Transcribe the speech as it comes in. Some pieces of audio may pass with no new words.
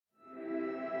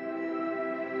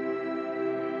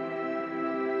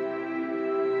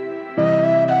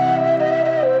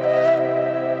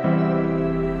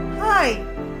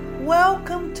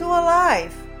welcome to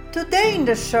Alive. Today in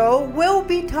the show, we'll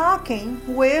be talking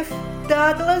with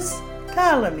Douglas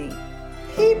Tallamy.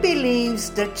 He believes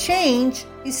the change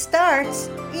starts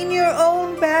in your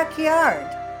own backyard.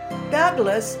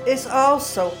 Douglas is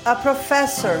also a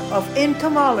professor of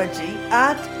entomology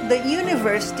at the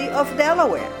University of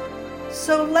Delaware.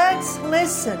 So let's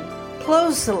listen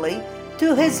closely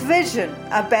to his vision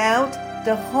about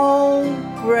the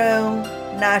Homegrown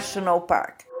National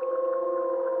Park.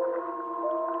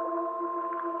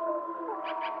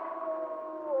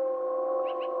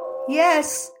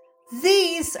 Yes,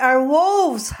 these are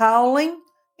wolves howling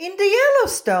in the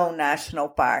Yellowstone National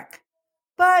Park.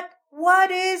 But what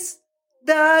is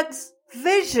Doug's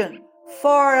vision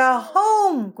for a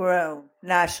homegrown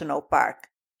national park?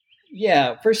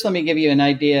 Yeah, first let me give you an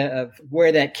idea of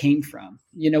where that came from.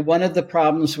 One of the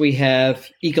problems we have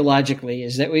ecologically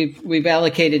is that we've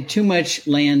allocated too much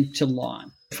land to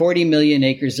lawn. 40 million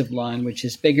acres of lawn, which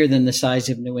is bigger than the size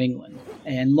of New England.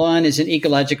 And lawn is an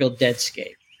ecological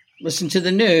deadscape. Listen to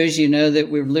the news, you know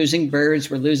that we're losing birds,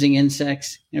 we're losing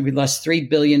insects. We lost 3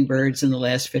 billion birds in the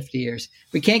last 50 years.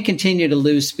 We can't continue to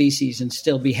lose species and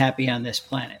still be happy on this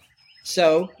planet.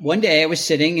 So one day I was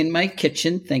sitting in my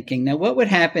kitchen thinking, now what would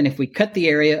happen if we cut the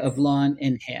area of lawn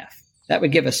in half? That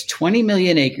would give us 20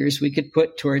 million acres we could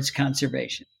put towards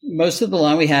conservation. Most of the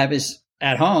lawn we have is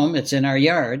at home. It's in our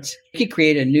yards. We could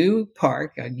create a new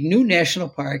park, a new national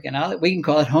park, and we can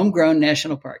call it Homegrown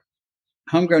National Park.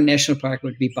 Homegrown National Park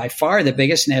would be by far the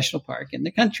biggest national park in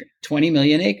the country, 20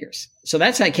 million acres. So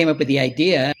that's how I came up with the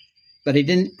idea, but I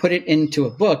didn't put it into a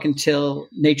book until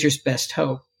Nature's Best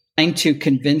Hope, trying to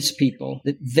convince people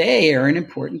that they are an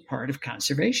important part of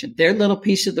conservation. Their little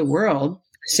piece of the world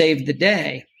saved the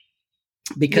day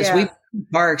because we've done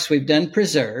parks, we've done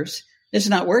preserves. It's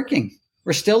not working.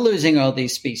 We're still losing all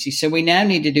these species. So we now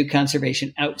need to do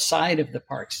conservation outside of the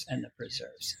parks and the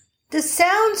preserves. The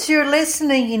sounds you're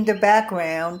listening in the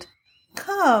background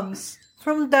comes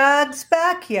from Doug's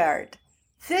backyard.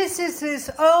 This is his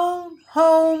own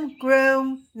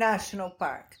homegrown national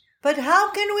park. But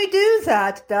how can we do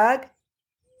that, Doug?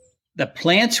 The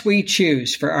plants we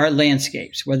choose for our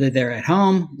landscapes, whether they're at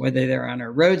home, whether they're on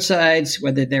our roadsides,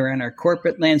 whether they're on our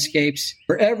corporate landscapes,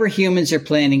 wherever humans are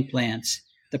planting plants,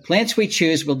 the plants we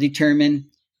choose will determine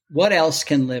what else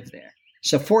can live there.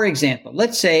 So for example,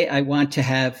 let's say I want to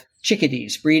have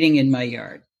chickadees breeding in my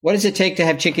yard. What does it take to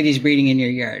have chickadees breeding in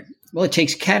your yard? Well, it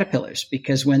takes caterpillars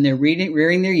because when they're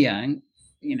rearing their young,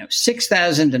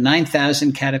 6,000 to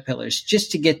 9,000 caterpillars just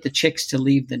to get the chicks to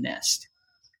leave the nest.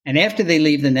 And after they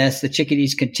leave the nest, the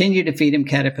chickadees continue to feed them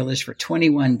caterpillars for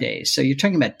 21 days. So you're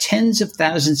talking about tens of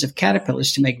thousands of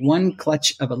caterpillars to make one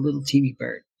clutch of a little teeny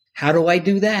bird. How do I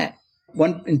do that?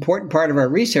 One important part of our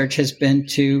research has been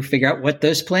to figure out what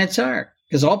those plants are,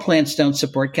 because all plants don't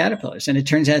support caterpillars. And it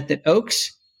turns out that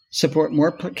oaks support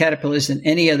more caterpillars than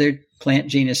any other plant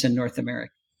genus in North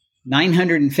America.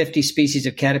 950 species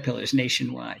of caterpillars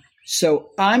nationwide.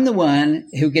 So I'm the one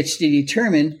who gets to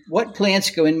determine what plants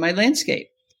go in my landscape.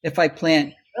 If I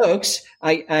plant oaks,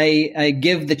 I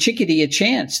give the chickadee a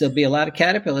chance. There'll be a lot of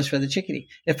caterpillars for the chickadee.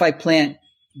 If I plant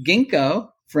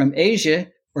ginkgo from Asia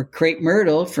or crepe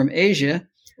myrtle from Asia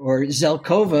or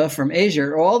zelkova from Asia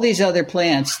or all these other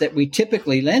plants that we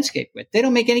typically landscape with, they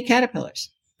don't make any caterpillars.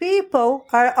 People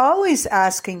are always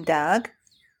asking, Doug,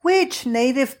 which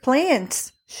native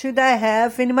plants should I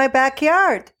have in my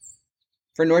backyard?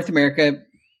 For North America,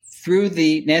 through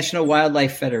the National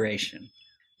Wildlife Federation,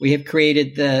 we have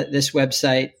created this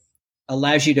website,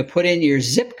 allows you to put in your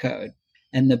zip code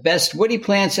and the best woody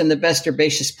plants and the best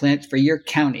herbaceous plants for your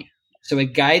county. So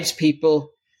it guides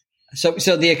people. So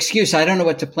the excuse, I don't know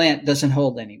what to plant, doesn't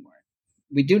hold anymore.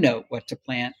 We do know what to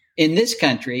plant in this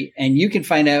country, and you can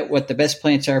find out what the best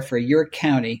plants are for your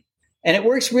county. And it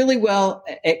works really well,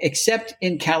 except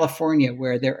in California,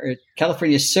 where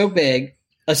California is so big,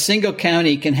 a single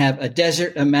county can have a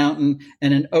desert, a mountain,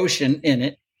 and an ocean in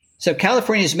it. So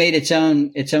California's made its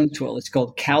own tool. It's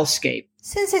called CalScape.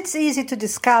 Since it's easy to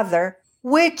discover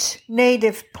which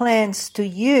native plants to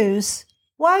use,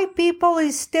 why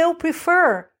people still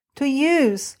prefer to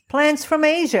use plants from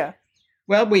Asia?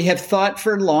 Well, we have thought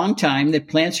for a long time that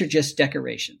plants are just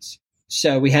decorations.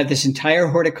 So we have this entire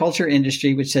horticulture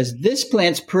industry which says this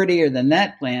plant's prettier than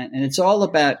that plant, and it's all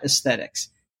about aesthetics.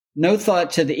 No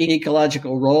thought to the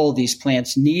ecological role these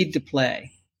plants need to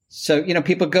play. So,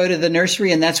 people go to the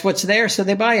nursery and that's what's there, so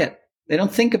they buy it. They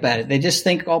don't think about it. They just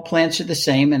think all plants are the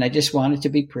same, and I just want it to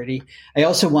be pretty. I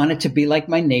also want it to be like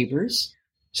my neighbors.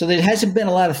 So there hasn't been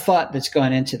a lot of thought that's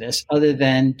gone into this other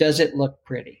than, does it look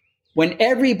pretty? When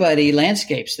everybody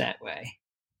landscapes that way,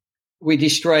 we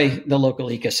destroy the local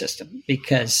ecosystem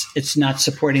because it's not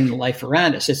supporting the life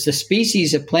around us. It's the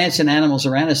species of plants and animals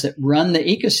around us that run the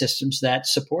ecosystems that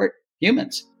support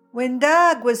humans. When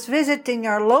Doug was visiting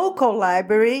our local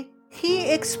library, he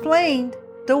explained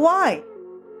the why.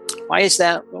 Why is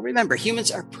that? Well, remember,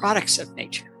 humans are products of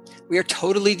nature. We are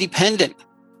totally dependent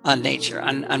on nature,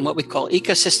 on what we call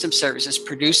ecosystem services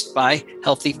produced by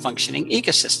healthy functioning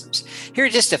ecosystems. Here are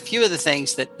just a few of the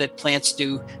things that plants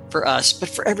do for us, but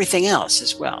for everything else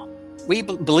as well. We,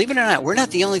 believe it or not, we're not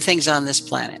the only things on this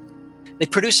planet. They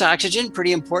produce oxygen,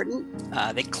 pretty important.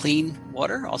 They clean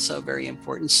water, also very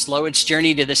important. Slow its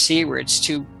journey to the sea where it's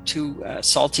too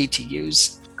salty to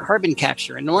use. Carbon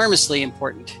capture, enormously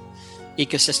important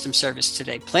ecosystem service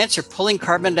today. Plants are pulling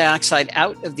carbon dioxide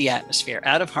out of the atmosphere,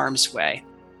 out of harm's way,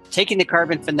 taking the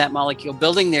carbon from that molecule,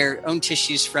 building their own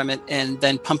tissues from it, and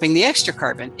then pumping the extra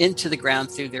carbon into the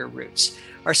ground through their roots.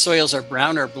 Our soils are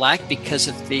brown or black because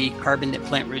of the carbon that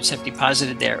plant roots have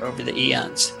deposited there over the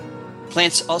eons.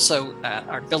 Plants also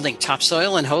are building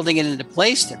topsoil and holding it into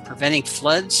place. They're preventing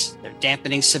floods. They're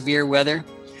dampening severe weather,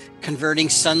 converting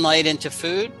sunlight into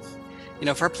food.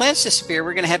 If our plants disappear,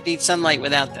 we're going to have to eat sunlight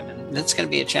without them, and that's going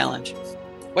to be a challenge.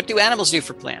 What do animals do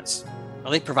for plants?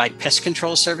 Well, they provide pest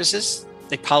control services.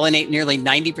 They pollinate nearly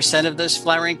 90% of those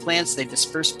flowering plants. They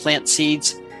disperse plant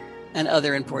seeds and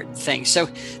other important things. So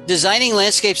designing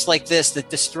landscapes like this that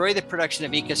destroy the production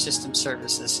of ecosystem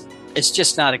services is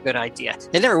just not a good idea.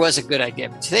 It never was a good idea,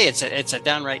 but today it's a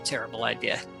downright terrible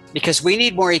idea because we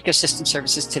need more ecosystem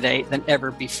services today than ever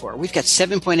before. We've got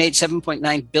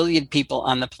 7.9 billion people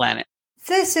on the planet.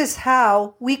 This is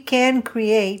how we can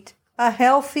create a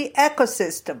healthy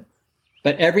ecosystem.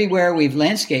 But everywhere we've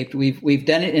landscaped, we've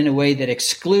done it in a way that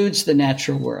excludes the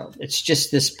natural world. It's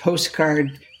just this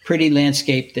postcard, pretty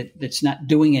landscape that's not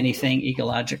doing anything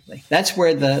ecologically. That's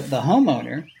where the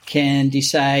homeowner can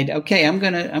decide, okay, I'm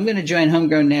gonna join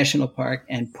Homegrown National Park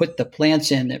and put the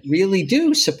plants in that really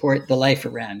do support the life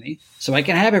around me, so I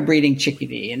can have a breeding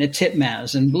chickadee and a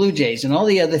titmouse and blue jays and all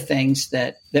the other things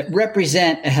that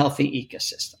represent a healthy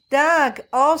ecosystem. Doug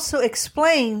also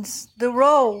explains the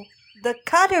role the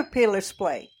caterpillars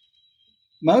play.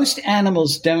 Most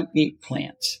animals don't eat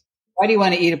plants. Why do you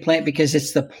want to eat a plant? Because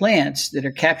it's the plants that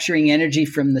are capturing energy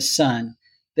from the sun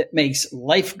that makes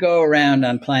life go around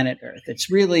on planet Earth.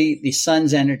 It's really the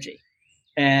sun's energy.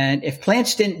 And if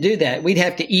plants didn't do that, we'd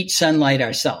have to eat sunlight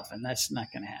ourselves, and that's not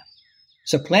going to happen.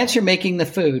 So plants are making the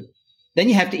food. Then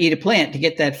you have to eat a plant to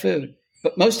get that food.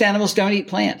 But most animals don't eat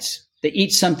plants. They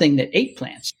eat something that ate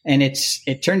plants. And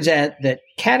it turns out that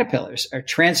caterpillars are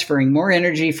transferring more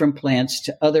energy from plants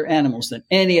to other animals than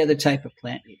any other type of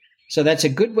plant eater. So that's a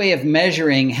good way of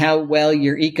measuring how well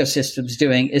your ecosystem's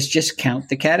doing is just count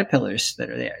the caterpillars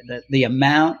that are there, the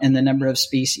amount and the number of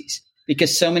species,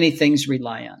 because so many things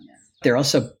rely on them. There are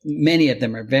also, many of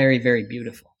them are very, very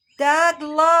beautiful. Doug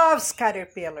loves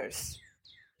caterpillars.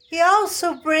 He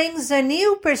also brings a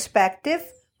new perspective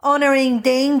on our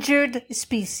endangered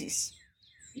species.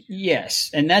 Yes,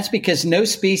 and that's because no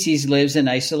species lives in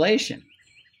isolation.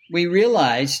 We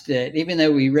realized that even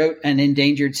though we wrote an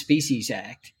Endangered Species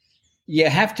Act, you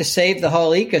have to save the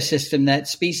whole ecosystem that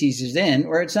species is in,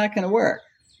 or it's not going to work.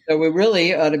 So we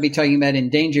really ought to be talking about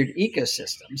endangered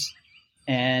ecosystems.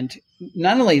 And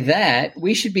not only that,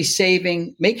 we should be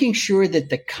making sure that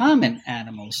the common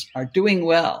animals are doing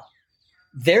well.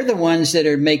 They're the ones that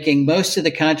are making most of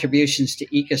the contributions to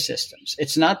ecosystems.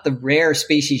 It's not the rare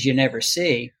species you never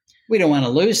see. We don't want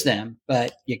to lose them,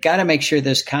 but you got to make sure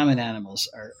those common animals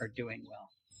are doing well.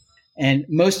 And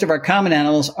most of our common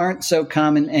animals aren't so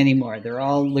common anymore. They're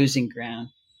all losing ground.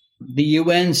 The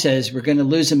UN says we're going to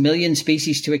lose 1 million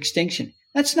species to extinction.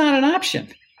 That's not an option.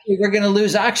 We're going to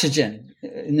lose oxygen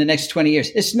in the next 20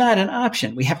 years. It's not an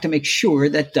option. We have to make sure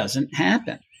that doesn't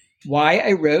happen. Why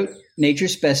I wrote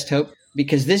Nature's Best Hope,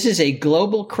 because this is a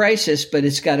global crisis, but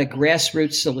it's got a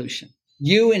grassroots solution.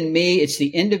 You and me, it's the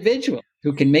individual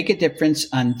who can make a difference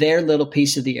on their little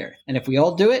piece of the earth. And if we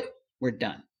all do it, we're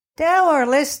done. Tell our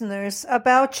listeners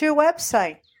about your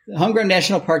website.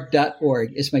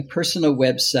 HomegrownNationalPark.org is my personal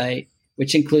website,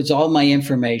 which includes all my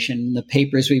information, the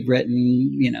papers we've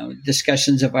written,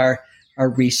 discussions of our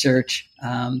research,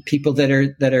 people that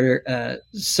are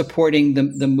supporting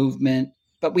the movement.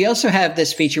 But we also have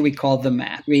this feature we call the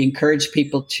map. We encourage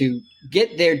people to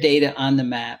get their data on the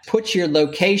map, put your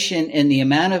location and the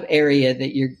amount of area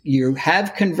that you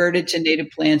have converted to native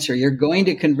plants or you're going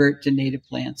to convert to native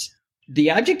plants.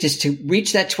 The object is to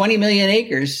reach that 20 million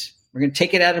acres. We're going to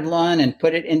take it out of lawn and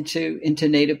put it into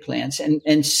native plants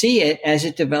and see it as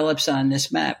it develops on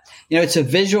this map. It's a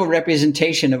visual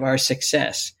representation of our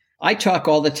success. I talk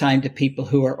all the time to people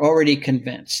who are already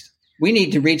convinced. We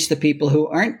need to reach the people who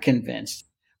aren't convinced.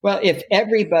 Well, if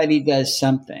everybody does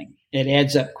something, it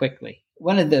adds up quickly.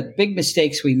 One of the big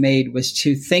mistakes we made was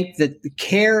to think that the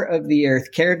care of the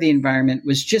earth, care of the environment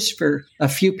was just for a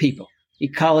few people,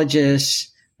 ecologists,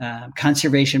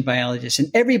 conservation biologists, and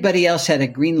everybody else had a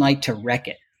green light to wreck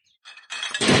it.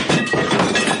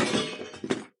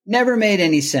 Never made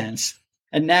any sense.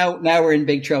 And now we're in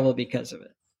big trouble because of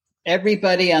it.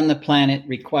 Everybody on the planet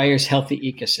requires healthy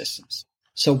ecosystems.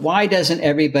 So why doesn't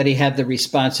everybody have the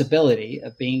responsibility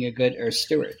of being a good earth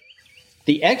steward?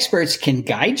 The experts can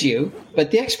guide you, but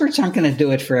the experts aren't going to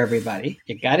do it for everybody.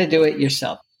 You got to do it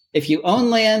yourself. If you own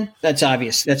land, that's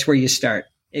obvious. That's where you start.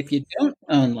 If you don't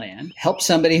own land, help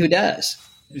somebody who does.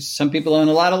 Some people own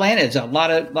a lot of land. It's a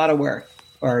lot of work.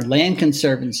 Or land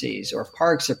conservancies or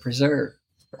parks or preserves.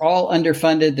 They're all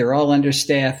underfunded. They're all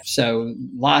understaffed. So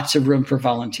lots of room for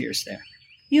volunteers there.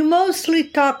 You mostly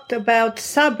talked about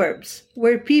suburbs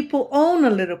where people own a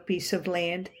little piece of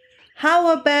land.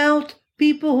 How about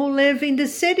people who live in the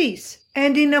cities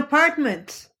and in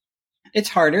apartments? It's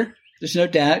harder. There's no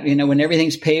doubt. When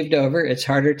everything's paved over, it's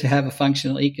harder to have a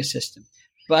functional ecosystem.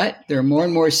 But there are more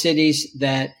and more cities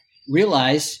that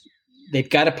realize they've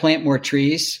got to plant more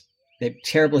trees. They have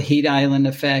terrible heat island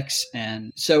effects.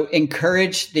 And so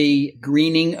encourage the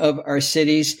greening of our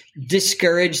cities,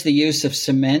 discourage the use of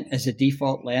cement as a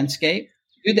default landscape.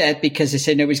 Do that because they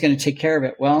say nobody's going to take care of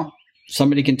it. Well,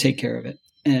 somebody can take care of it.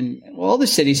 And all the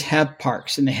cities have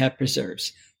parks and they have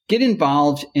preserves. Get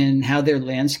involved in how they're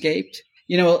landscaped.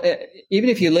 Even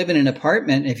if you live in an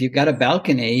apartment, if you've got a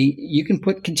balcony, you can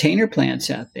put container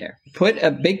plants out there. Put a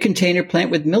big container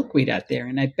plant with milkweed out there.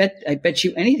 And I bet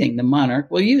you anything, the monarch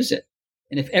will use it.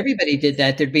 And if everybody did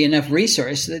that, there'd be enough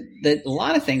resource that a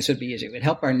lot of things would be easier. It would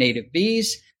help our native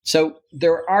bees. So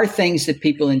there are things that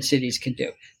people in cities can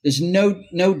do. There's no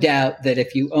doubt that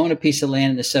if you own a piece of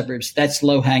land in the suburbs, that's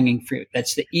low-hanging fruit.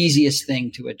 That's the easiest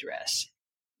thing to address.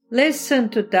 Listen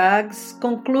to Doug's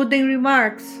concluding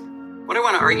remarks. What I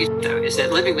want to argue, though, is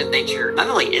that living with nature not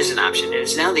only is an option, it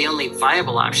is now the only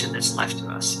viable option that's left to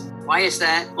us. Why is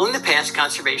that? Well, in the past,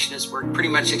 conservation has worked pretty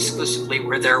much exclusively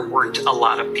where there weren't a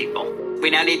lot of people. We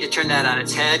now need to turn that on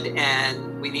its head,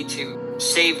 and we need to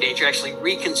save nature, actually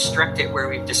reconstruct it where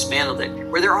we've dismantled it,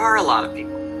 where there are a lot of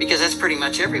people, because that's pretty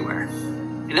much everywhere.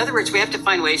 In other words, we have to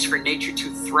find ways for nature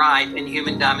to thrive in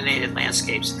human-dominated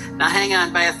landscapes, not hang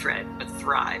on by a thread, but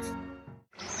thrive.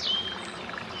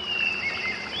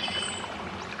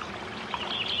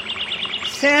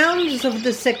 Sounds of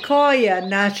the Sequoia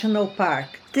National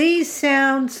Park. These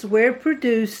sounds were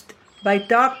produced by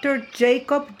Dr.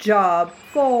 Jacob Job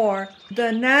for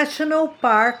the National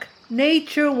Park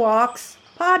Nature Walks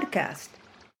podcast.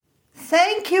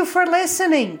 Thank you for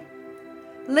listening.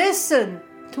 Listen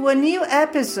to a new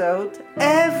episode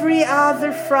every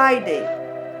other Friday.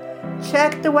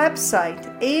 Check the website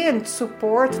and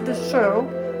support the show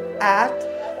at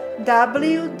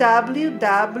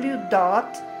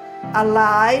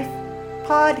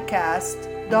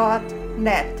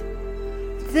www.alivepodcast.net.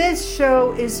 This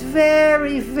show is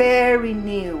very, very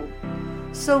new,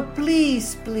 so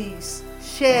please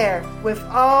share with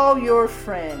all your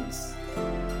friends.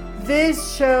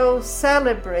 This show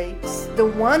celebrates the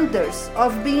wonders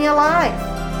of being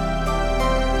alive.